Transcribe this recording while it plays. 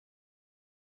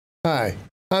Hi,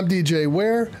 I'm DJ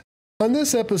Ware. On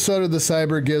this episode of the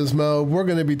CyberGizmo, we're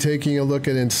going to be taking a look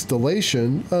at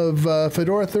installation of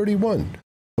Fedora 31,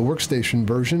 the workstation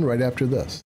version, right after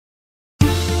this.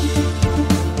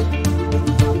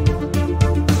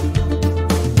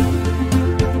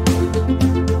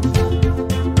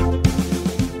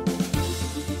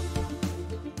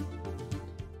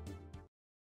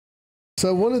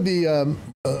 So one of the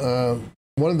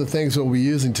things that we'll be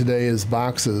using today is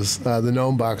boxes, the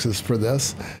GNOME boxes for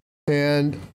this.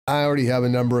 And I already have a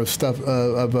number of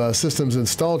systems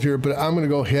installed here, but I'm going to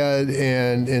go ahead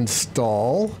and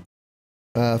install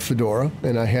Fedora.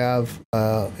 And I have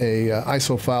a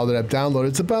ISO file that I've downloaded.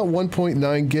 It's about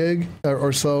 1.9 gig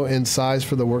or so in size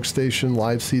for the workstation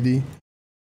live CD.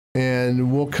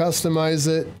 And we'll customize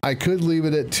it. I could leave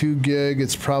it at 2 gig.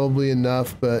 It's probably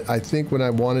enough, but I think what I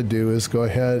want to do is go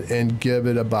ahead and give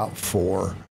it about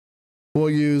 4. We'll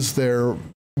use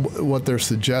what their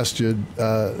suggested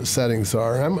settings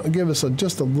are. I'm going to give us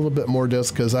just a little bit more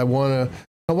disk because I want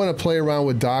to play around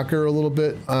with Docker a little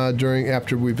bit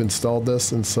after we've installed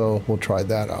this, and so we'll try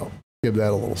that out. Give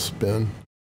that a little spin.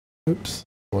 Oops,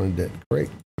 wanted it. Great.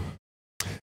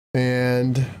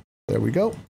 And there we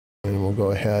go. And we'll go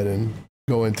ahead and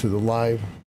go into the live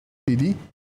CD.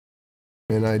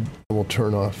 And I will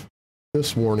turn off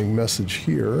this warning message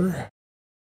here.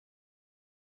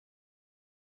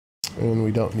 And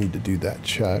we don't need to do that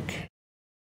check.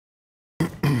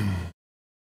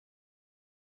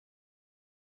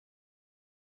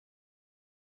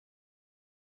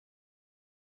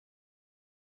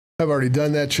 I've already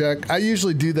done that check. I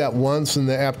usually do that once, and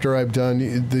after I've done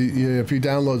if you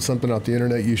download something off the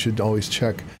internet, you should always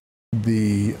check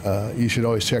the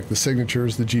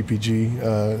signatures, the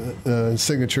GPG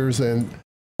signatures, and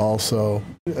also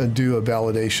do a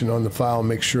validation on the file,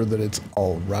 make sure that it's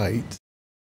all right.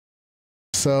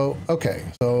 So, okay,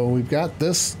 so we've got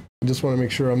this. I just want to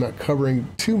make sure I'm not covering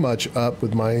too much up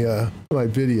with my my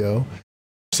video.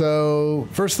 So,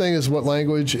 first thing is what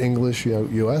language? English,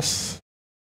 US.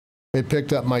 It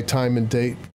picked up my time and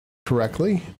date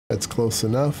correctly. That's close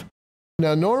enough.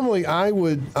 Now, normally I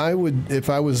would, if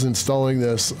I was installing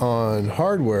this on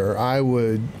hardware, I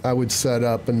would set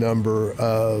up a number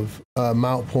of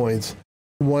mount points.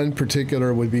 One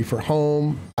particular would be for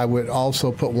home. I would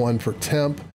also put one for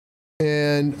temp,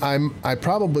 and I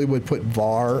probably would put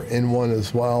var in one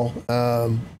as well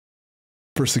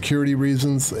for security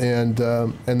reasons, and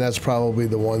that's probably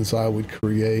the ones I would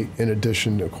create in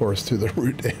addition, of course, to the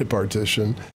root data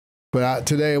partition. But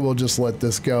today we'll just let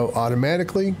this go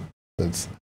automatically. Since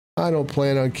I don't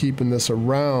plan on keeping this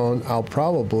around,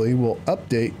 will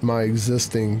update my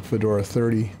existing Fedora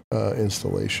 30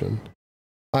 installation.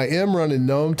 I am running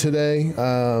GNOME today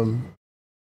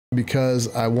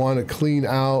because I want to clean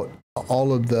out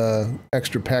all of the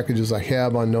extra packages I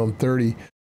have on GNOME 30.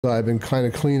 So I've been kind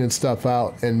of cleaning stuff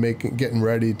out and getting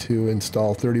ready to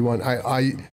install 31.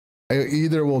 I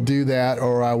either will do that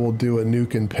or I will do a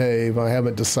nuke and pave. I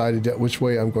haven't decided yet which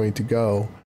way I'm going to go.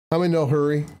 I'm in no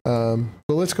hurry. So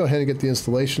let's go ahead and get the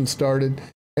installation started.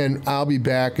 And I'll be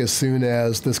back as soon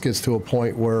as this gets to a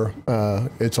point where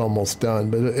it's almost done,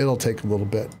 but it'll take a little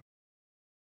bit.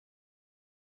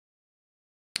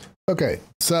 Okay,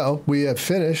 so we have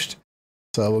finished.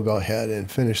 So we'll go ahead and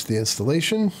finish the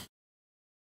installation.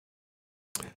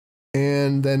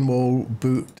 And then we'll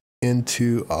boot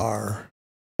into our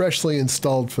freshly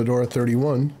installed Fedora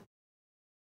 31.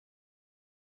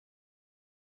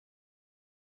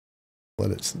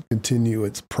 Let it continue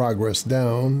its progress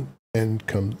down, and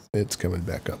it's coming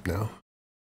back up now.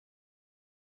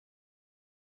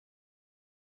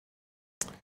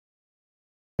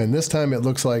 And this time it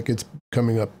looks like it's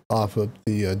coming up off of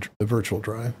the virtual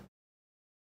drive.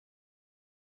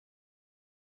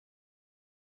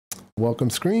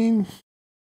 Welcome screen.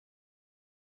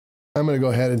 I'm going to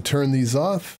go ahead and turn these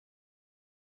off.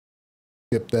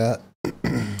 Skip that.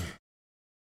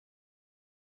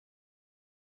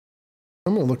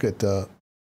 I'm going to look at,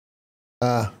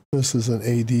 this is an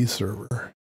AD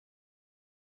server.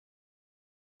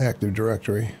 Active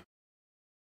Directory.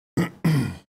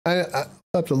 I'll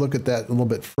have to look at that a little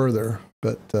bit further,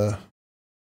 but,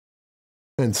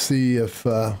 and see if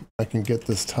I can get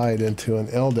this tied into an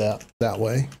LDAP that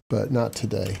way, but not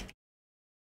today.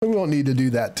 We won't need to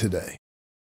do that today.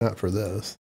 Not for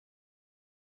this.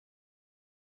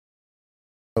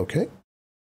 Okay.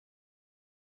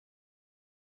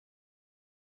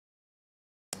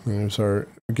 There's our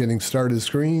getting started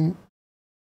screen.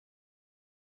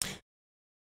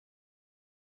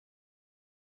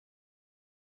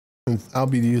 And I'll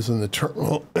be using the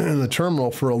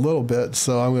terminal for a little bit,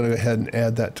 so I'm going to go ahead and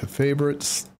add that to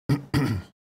favorites.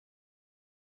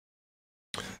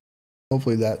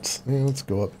 Hopefully that's, let's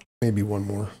go up maybe one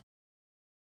more.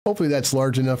 Hopefully that's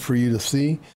large enough for you to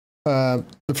see. The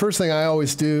first thing I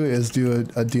always do is do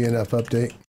a DNF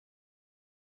update.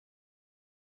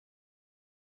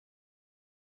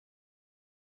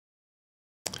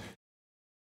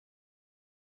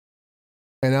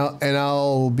 And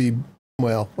I'll be,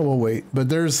 well, we'll wait, but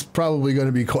there's probably going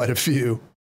to be quite a few.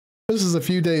 This is a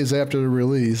few days after the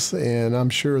release, and I'm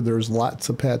sure there's lots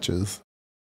of patches.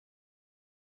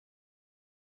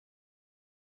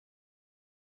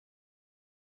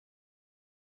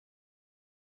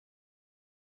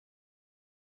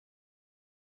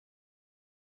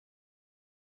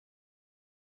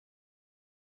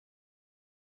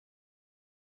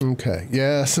 Okay,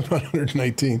 yeah, it's about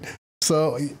 119.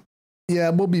 So, yeah,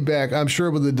 we'll be back. I'm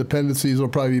sure with the dependencies, we'll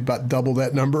probably be about double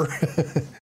that number.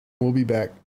 We'll be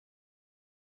back.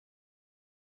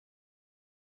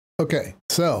 Okay,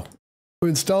 so we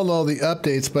installed all the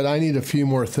updates, but I need a few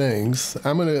more things.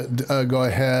 I'm going to go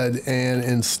ahead and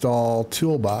install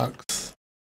Toolbox.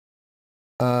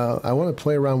 I want to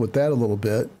play around with that a little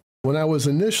bit. When I was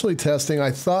initially testing,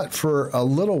 I thought for a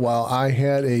little while I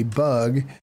had a bug,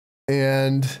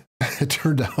 and it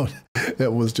turned out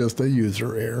it was just a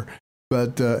user error.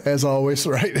 But as always,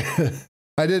 right?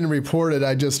 I didn't report it.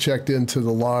 I just checked into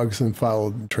the logs and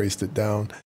followed and traced it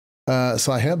down.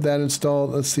 So I have that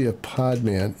installed. Let's see if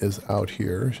Podman is out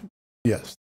here.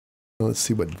 Yes. Let's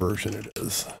see what version it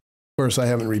is. Of course, I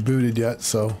haven't rebooted yet,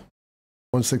 so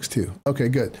 162. Okay,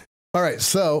 good. All right,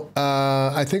 so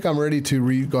I think I'm ready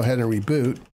to go ahead and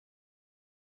reboot.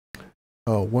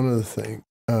 Oh, one other thing.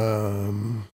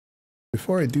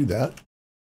 Before I do that,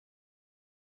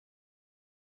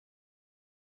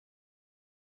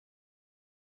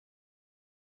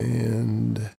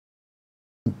 and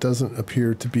it doesn't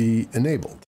appear to be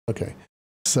enabled. Okay,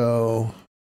 so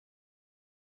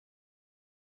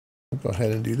I'll go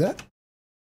ahead and do that.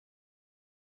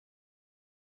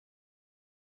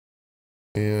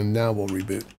 And now we'll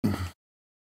reboot.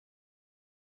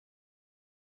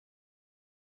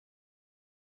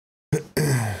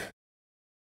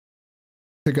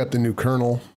 Pick up the new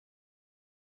kernel.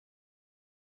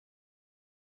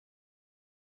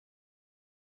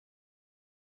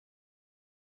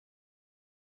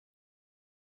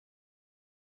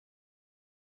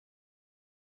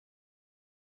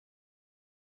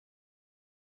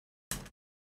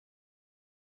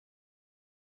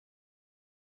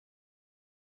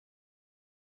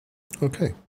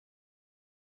 Okay.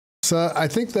 So I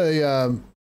think a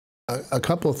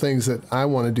couple of things that I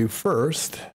want to do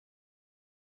first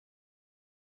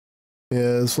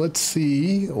is let's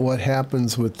see what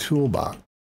happens with Toolbox.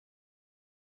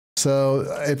 So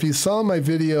if you saw my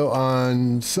video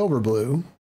on Silverblue,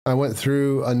 I went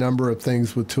through a number of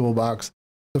things with Toolbox.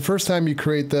 The first time you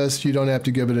create this, you don't have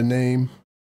to give it a name,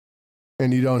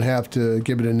 and you don't have to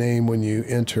give it a name when you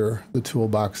enter the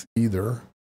Toolbox either.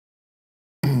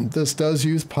 This does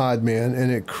use Podman,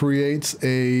 and it creates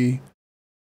a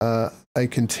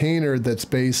container that's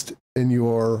based in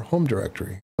your home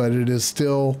directory, but it is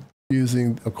still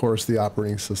using, of course, the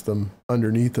operating system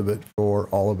underneath of it for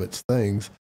all of its things.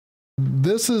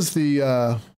 This is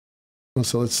the,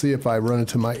 so let's see if I run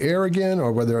into my error again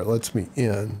or whether it lets me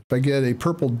in. If I get a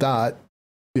purple dot,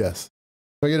 yes.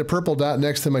 If I get a purple dot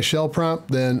next to my shell prompt,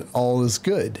 then all is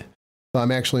good. So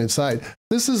I'm actually inside.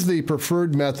 This is the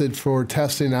preferred method for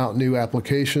testing out new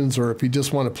applications, or if you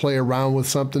just want to play around with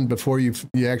something before you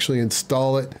actually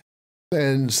install it.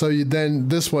 And so then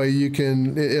this way you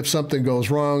can, if something goes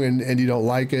wrong and you don't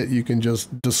like it, you can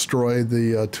just destroy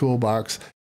the toolbox,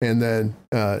 and then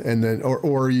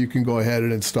or you can go ahead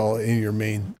and install it in your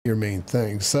main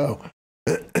thing. So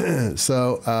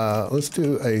let's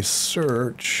do a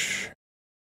search.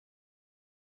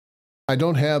 I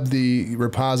don't have the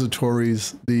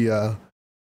repositories, the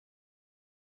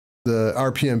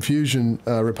RPM Fusion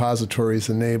repositories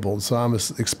enabled, so I'm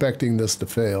expecting this to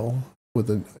fail.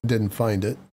 Didn't find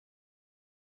it.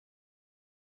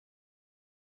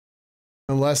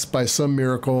 Unless by some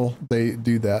miracle they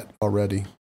do that already.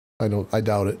 I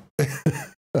doubt it.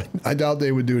 I doubt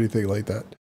they would do anything like that.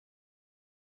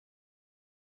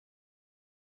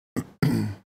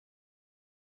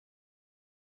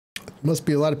 Must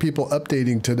be a lot of people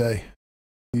updating today.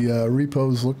 The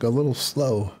repos look a little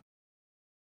slow.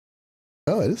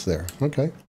 Oh, it is there.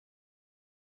 Okay.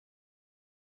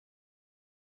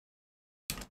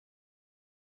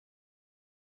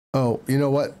 Oh, you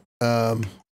know what?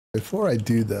 Before I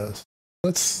do this,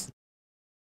 let's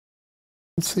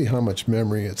see how much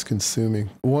memory it's consuming.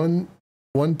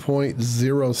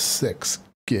 1.06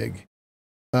 gig.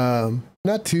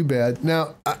 Not too bad.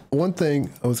 Now, one thing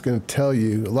I was going to tell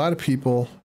you, a lot of people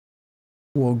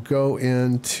will go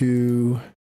into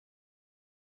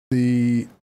the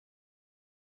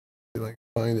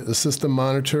system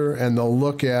monitor and they'll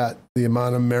look at the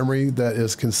amount of memory that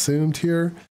is consumed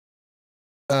here.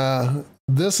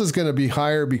 This is going to be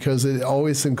higher because it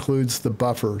always includes the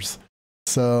buffers.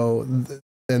 So,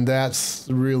 and that's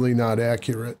really not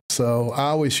accurate. So I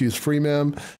always use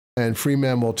FreeMem, and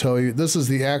FreeMem will tell you this is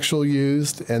the actual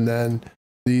used, and then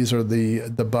these are the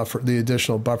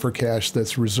additional buffer cache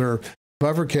that's reserved.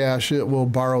 Buffer cache, it will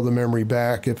borrow the memory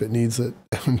back if it needs it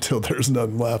until there's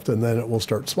none left, and then it will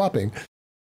start swapping.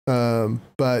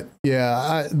 But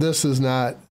yeah,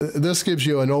 this gives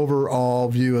you an overall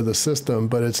view of the system,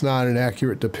 but it's not an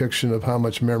accurate depiction of how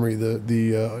much memory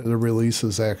the release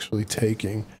is actually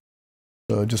taking.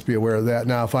 So just be aware of that.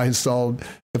 Now, if I installed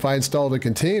a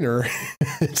container,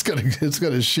 it's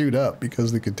gonna shoot up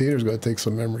because the container is going to take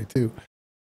some memory too.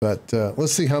 But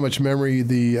let's see how much memory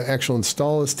the actual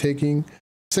install is taking.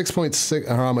 6.6,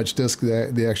 or how much disk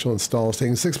the actual install is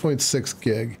taking. 6.6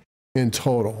 gig in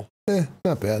total.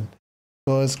 Not bad.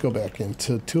 Well, let's go back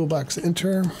into Toolbox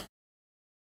Enter.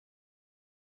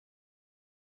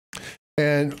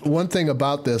 And one thing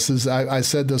about this is, I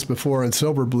said this before in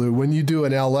Silverblue, when you do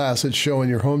an ls, it's showing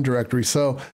your home directory.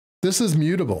 So this is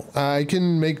mutable. I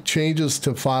can make changes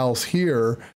to files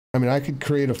here. I mean, I could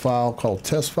create a file called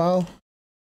test file.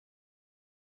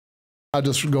 I'll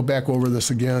just go back over this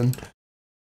again.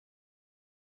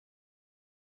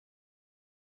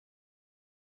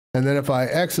 And then if I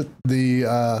exit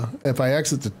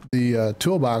the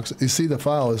toolbox, you see the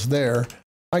file is there.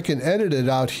 I can edit it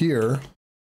out here.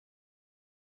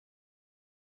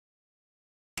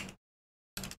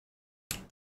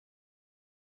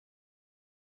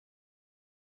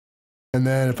 And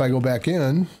then if I go back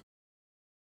in,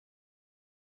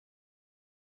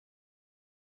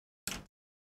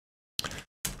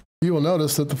 you will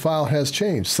notice that the file has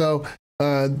changed. So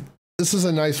this is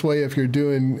a nice way if you're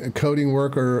doing coding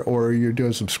work or you're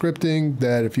doing some scripting,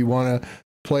 that if you want to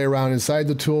play around inside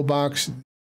the toolbox,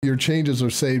 your changes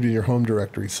are saved in your home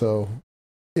directory. So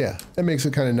yeah, that makes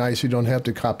it kind of nice. You don't have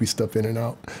to copy stuff in and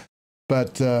out.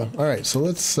 But all right, so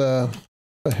let's go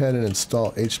ahead and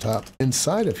install HTOP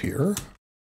inside of here.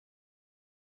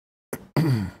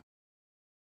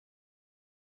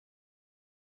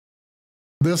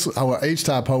 This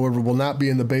HTOP, however, will not be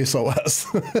in the base OS.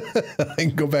 I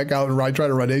can go back out and try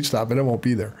to run HTOP, and it won't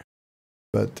be there.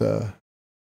 But at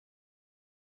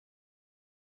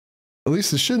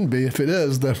least it shouldn't be. If it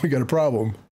is, then we got a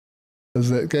problem,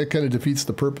 because that kind of defeats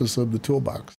the purpose of the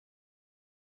toolbox.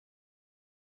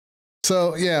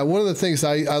 So yeah, one of the things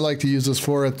I like to use this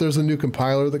for, if there's a new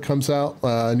compiler that comes out,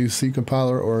 a new C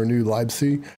compiler or a new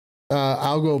libc,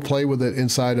 I'll go play with it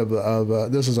inside of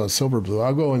this is on Silverblue.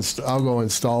 I'll go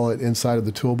install it inside of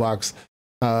the toolbox,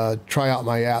 try out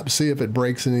my app, see if it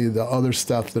breaks any of the other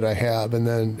stuff that I have, and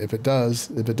then if it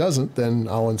doesn't, then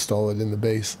I'll install it in the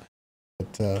base.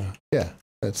 But yeah,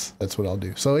 that's what I'll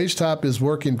do. So HTOP is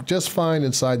working just fine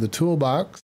inside the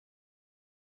toolbox,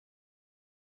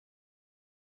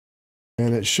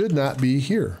 and it should not be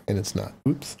here, and it's not.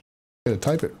 Oops, gotta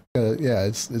type it. Yeah,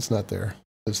 it's not there.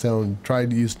 It's telling try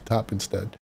to use top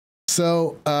instead.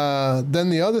 So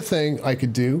then the other thing I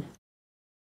could do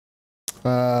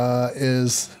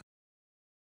is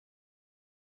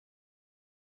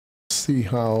see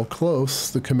how close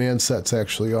the command sets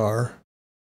actually are.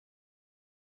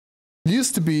 It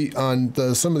used to be on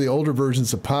some of the older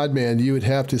versions of Podman, you would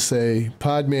have to say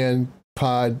podman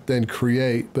pod then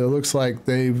create, but it looks like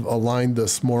they've aligned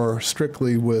this more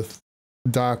strictly with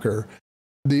Docker.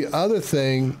 The other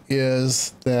thing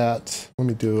is that, let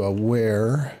me do a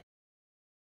where,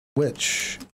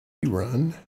 which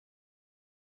run,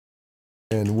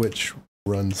 and which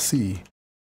run C.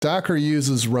 Docker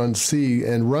uses run C,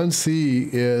 and run C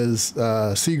is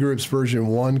C groups version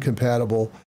 1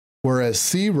 compatible, whereas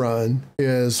C run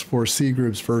is for C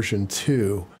groups version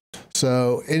 2.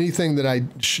 So anything that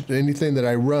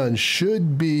I run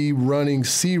should be running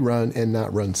C run and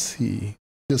not run C.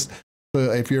 Just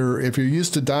if you're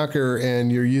used to Docker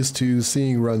and you're used to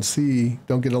seeing run C,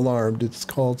 don't get alarmed. It's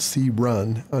called C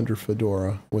run under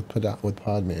Fedora with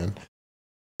Podman.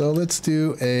 So let's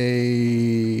do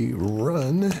a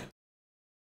run.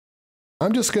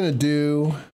 I'm just going to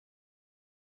do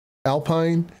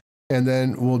Alpine, and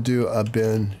then we'll do a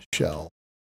bin shell.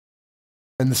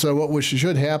 And so what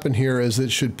should happen here is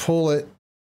it should pull it.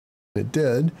 It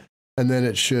did, and then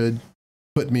it should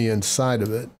put me inside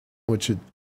of it, which it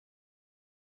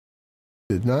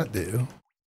did not do.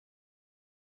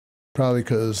 Probably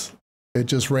because It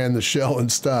just ran the shell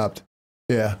and stopped.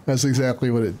 Yeah, that's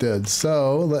exactly what it did.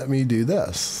 So let me do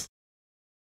this.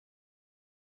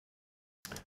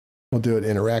 We'll do it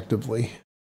interactively.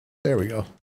 There we go.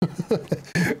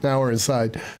 Now we're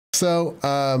inside. So,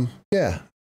 yeah.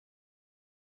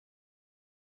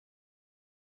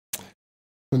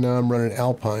 So now I'm running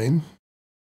Alpine.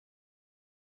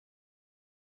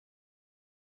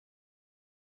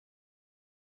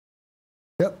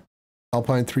 Yep,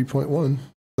 Alpine 3.1.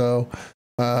 So,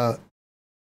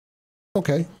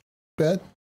 okay, bad.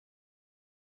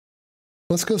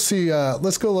 Let's go see,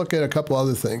 let's go look at a couple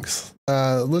other things.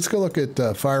 Let's go look at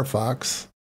Firefox.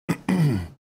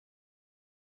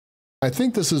 I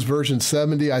think this is version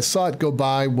 70. I saw it go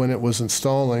by when it was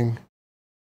installing.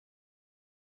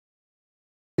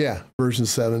 Yeah, version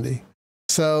 70.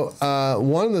 So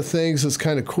one of the things that's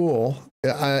kind of cool,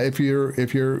 if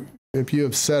you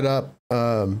have set up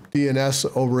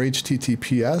DNS over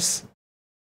HTTPS,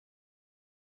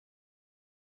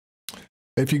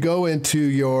 if you go into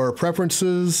your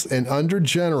preferences and under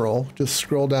general, just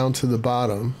scroll down to the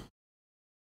bottom,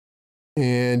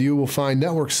 and you will find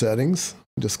network settings.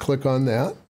 Just click on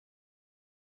that.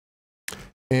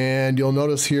 And you'll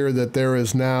notice here that there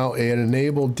is now an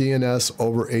enabled DNS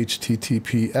over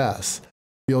HTTPS.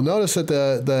 You'll notice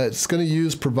that it's going to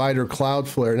use provider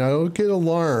Cloudflare. Now, don't get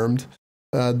alarmed.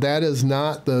 That is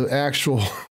not the actual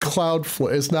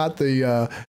Cloudflare. It's not the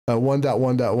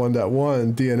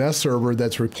 1.1.1.1 DNS server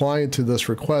that's replying to this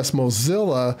request.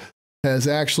 Mozilla has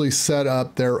actually set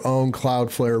up their own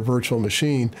Cloudflare virtual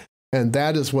machine. And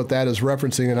that is what that is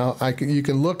referencing. And you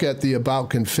can look at the about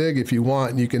config if you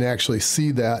want, and you can actually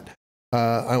see that.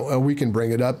 We can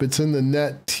bring it up. It's in the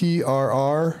net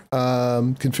TRR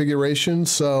configuration.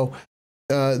 So,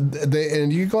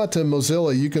 and you go out to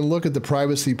Mozilla, you can look at the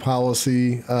privacy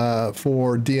policy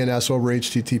for DNS over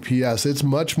HTTPS. It's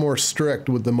much more strict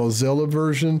with the Mozilla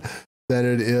version than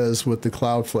it is with the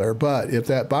Cloudflare. But if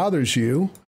that bothers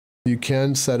you, you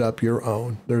can set up your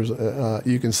own.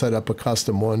 You can set up a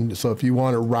custom one. So if you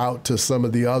want to route to some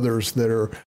of the others that are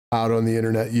out on the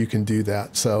internet, you can do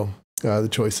that. So the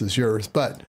choice is yours.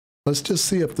 But let's just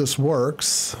see if this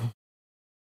works.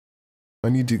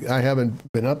 I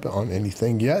haven't been up on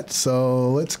anything yet.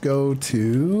 So let's go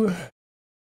to,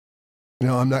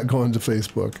 no, I'm not going to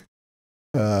Facebook.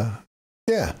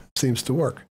 Yeah, seems to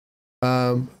work.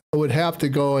 I would have to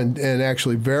go and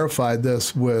actually verify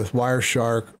this with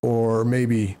Wireshark, or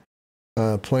maybe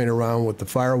playing around with the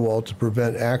firewall to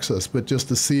prevent access, but just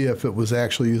to see if it was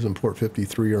actually using port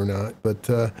 53 or not.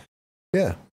 But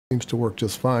yeah, seems to work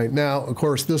just fine. Now, of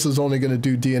course, this is only going to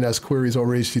do DNS queries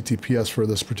over HTTPS for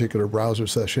this particular browser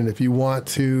session. If you want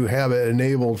to have it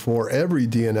enabled for every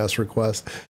DNS request,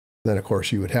 then of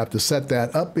course you would have to set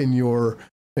that up in your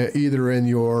either in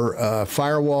your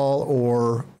firewall,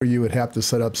 or you would have to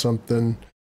set up something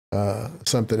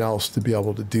else to be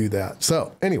able to do that.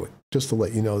 So anyway, just to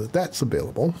let you know that that's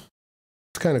available.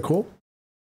 It's kind of cool,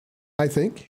 I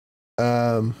think.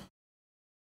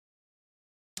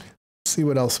 See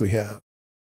what else we have.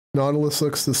 Nautilus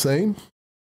looks the same.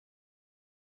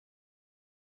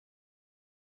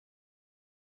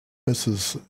 This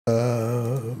is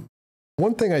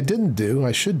one thing I didn't do,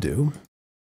 I should do.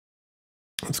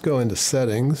 Let's go into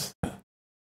settings.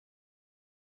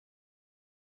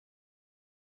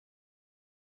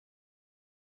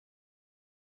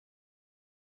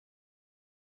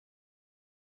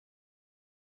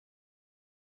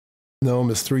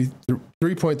 GNOME is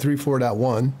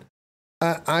 3.34.1.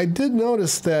 I did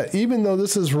notice that even though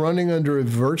this is running under a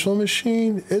virtual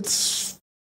machine, it's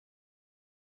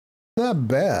not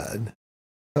bad.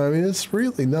 I mean, it's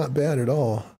really not bad at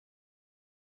all.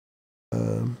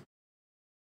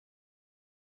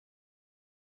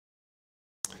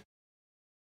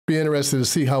 Be interested to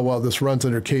see how well this runs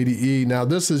under KDE. Now,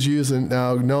 this is using,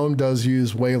 now GNOME does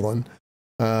use Wayland,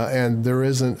 and there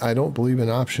isn't, I don't believe, an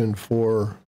option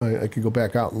for, I could go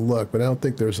back out and look, but I don't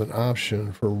think there's an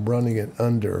option for running it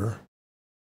under,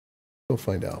 we'll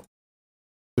find out.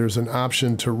 There's an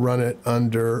option to run it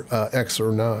under X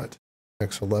or not,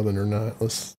 X11 or not.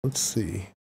 Let's see.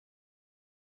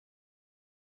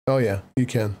 Oh yeah, you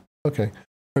can. Okay.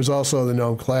 There's also the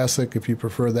GNOME Classic if you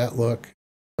prefer that look.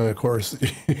 And of course,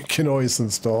 you can always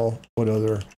install what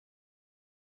other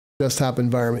desktop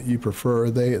environment you prefer.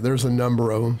 There's a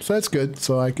number of them, so that's good.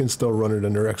 So I can still run it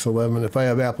under X11 if I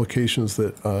have applications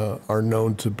that are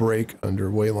known to break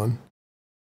under Wayland.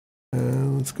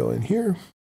 Let's go in here.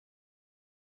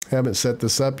 Haven't set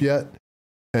this up yet.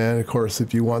 And of course,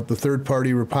 if you want the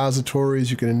third-party repositories,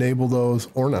 you can enable those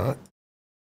or not.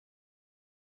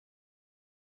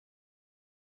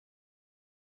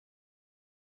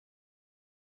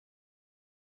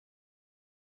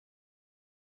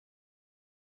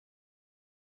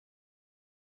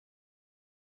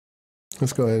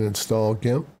 Let's go ahead and install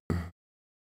GIMP.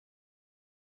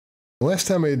 The last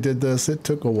time I did this, it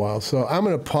took a while. So I'm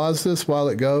going to pause this while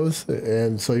it goes,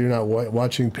 and so you're not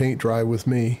watching paint dry with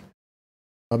me.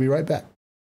 I'll be right back.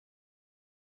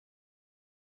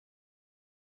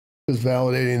 Just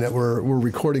validating that we're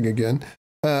recording again.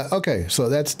 Okay, so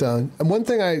that's done. And one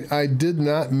thing I did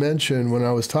not mention when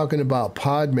I was talking about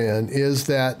Podman is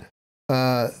that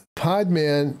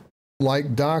Podman,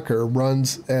 like Docker,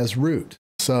 runs as root.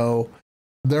 So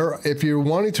if you're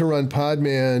wanting to run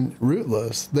Podman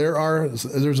rootless,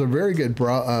 there's a very good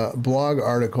blog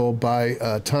article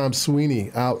by Tom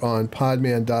Sweeney out on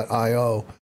podman.io,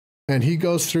 and he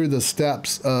goes through the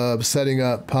steps of setting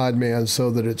up Podman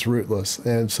so that it's rootless.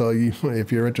 And so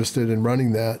if you're interested in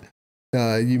running that,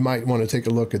 you might want to take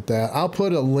a look at that. I'll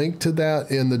put a link to that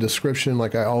in the description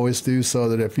like I always do, so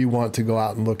that if you want to go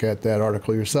out and look at that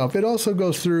article yourself. It also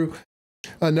goes through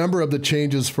a number of the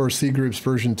changes for cgroups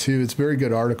version 2. It's a very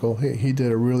good article. He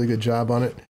did a really good job on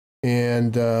it,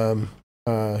 and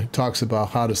talks about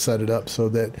how to set it up so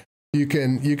that you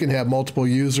can have multiple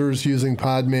users using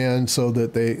Podman so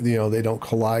that they don't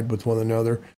collide with one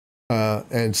another,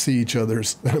 and see each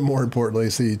other's, more importantly,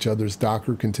 see each other's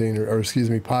Docker container, or excuse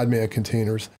me, Podman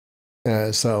containers.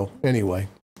 So anyway,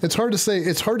 it's hard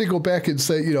to go back and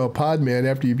say, Podman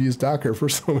after you've used Docker for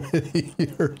so many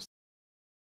years.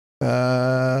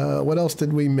 What else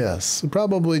did we miss?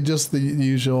 Probably just the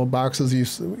usual boxes.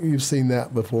 You've seen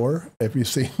that before. If you've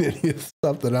seen any of the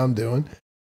stuff that I'm doing,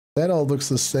 that all looks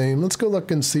the same. Let's go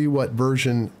look and see what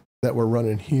version that we're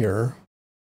running here.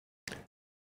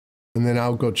 And then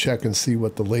I'll go check and see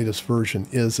what the latest version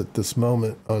is at this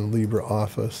moment on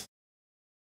LibreOffice.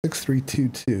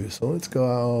 6322. So let's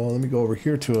go, let me go over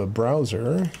here to a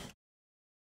browser.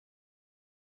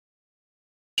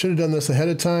 Should have done this ahead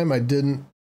of time. I didn't.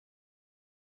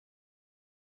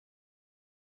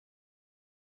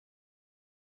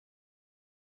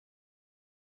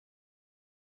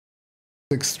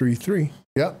 .633.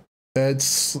 Yep,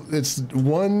 it's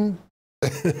one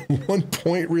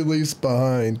point release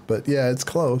behind, but yeah, it's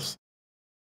close.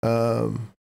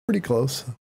 Pretty close.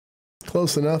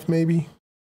 Close enough, maybe.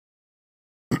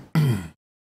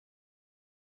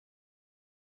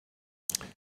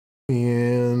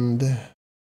 And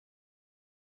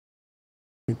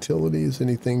utilities,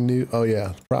 anything new? Oh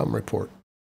yeah, problem report.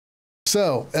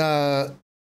 So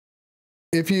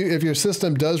if your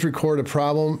system does record a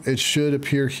problem, it should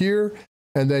appear here,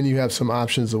 and then you have some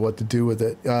options of what to do with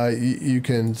it. You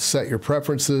can set your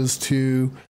preferences to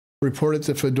report it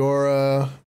to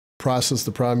Fedora, process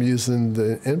the problem using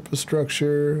the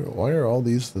infrastructure. Why are all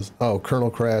these? Oh,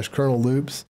 kernel crash, kernel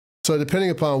loops. So depending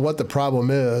upon what the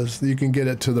problem is, you can get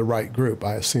it to the right group.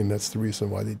 I assume that's the reason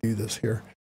why they do this here.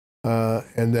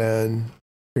 And then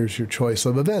here's your choice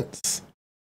of events.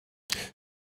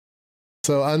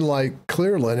 So unlike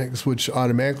Clear Linux, which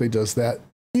automatically does that,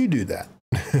 you do that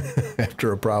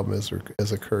after a problem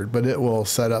has occurred, but it will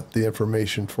set up the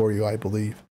information for you, I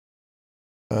believe.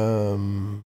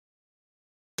 Don't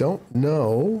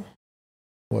know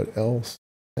what else.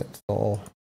 That's all.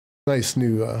 Nice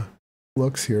new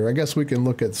looks here. I guess we can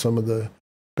look at some of the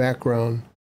background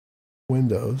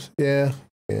windows. Yeah.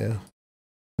 And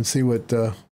see what,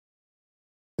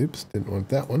 oops, didn't want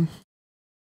that one.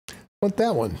 Want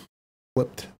that one.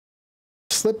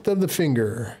 Slipped of the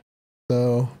finger.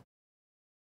 So,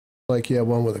 like you have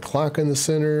one with a clock in the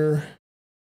center.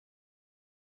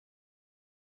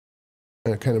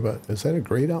 And kind of is that a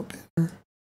grayed out banner?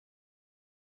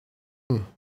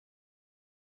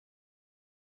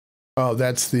 Oh,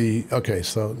 that's the, okay,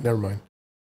 so never mind.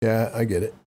 Yeah, I get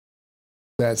it.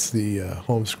 That's the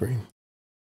home screen.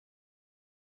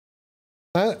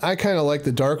 I kind of like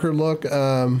the darker look.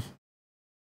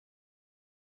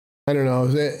 I don't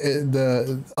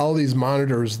know, all these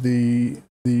monitors, the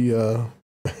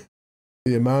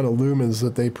amount of lumens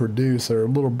that they produce are a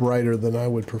little brighter than I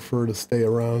would prefer to stay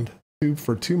around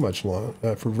for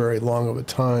for very long of a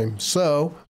time.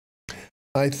 So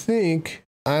I think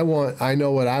I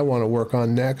know what I want to work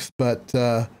on next, but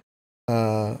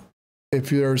if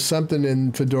there's something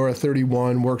in Fedora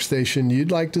 31 Workstation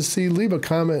you'd like to see, leave a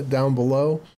comment down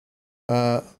below.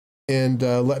 And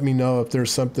let me know if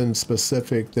there's something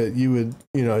specific that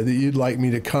you'd like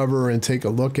me to cover and take a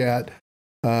look at.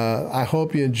 I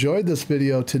hope you enjoyed this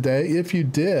video today. If you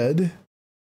did,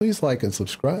 please like and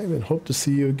subscribe, and hope to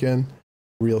see you again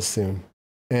real soon.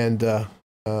 And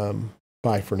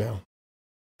bye for now.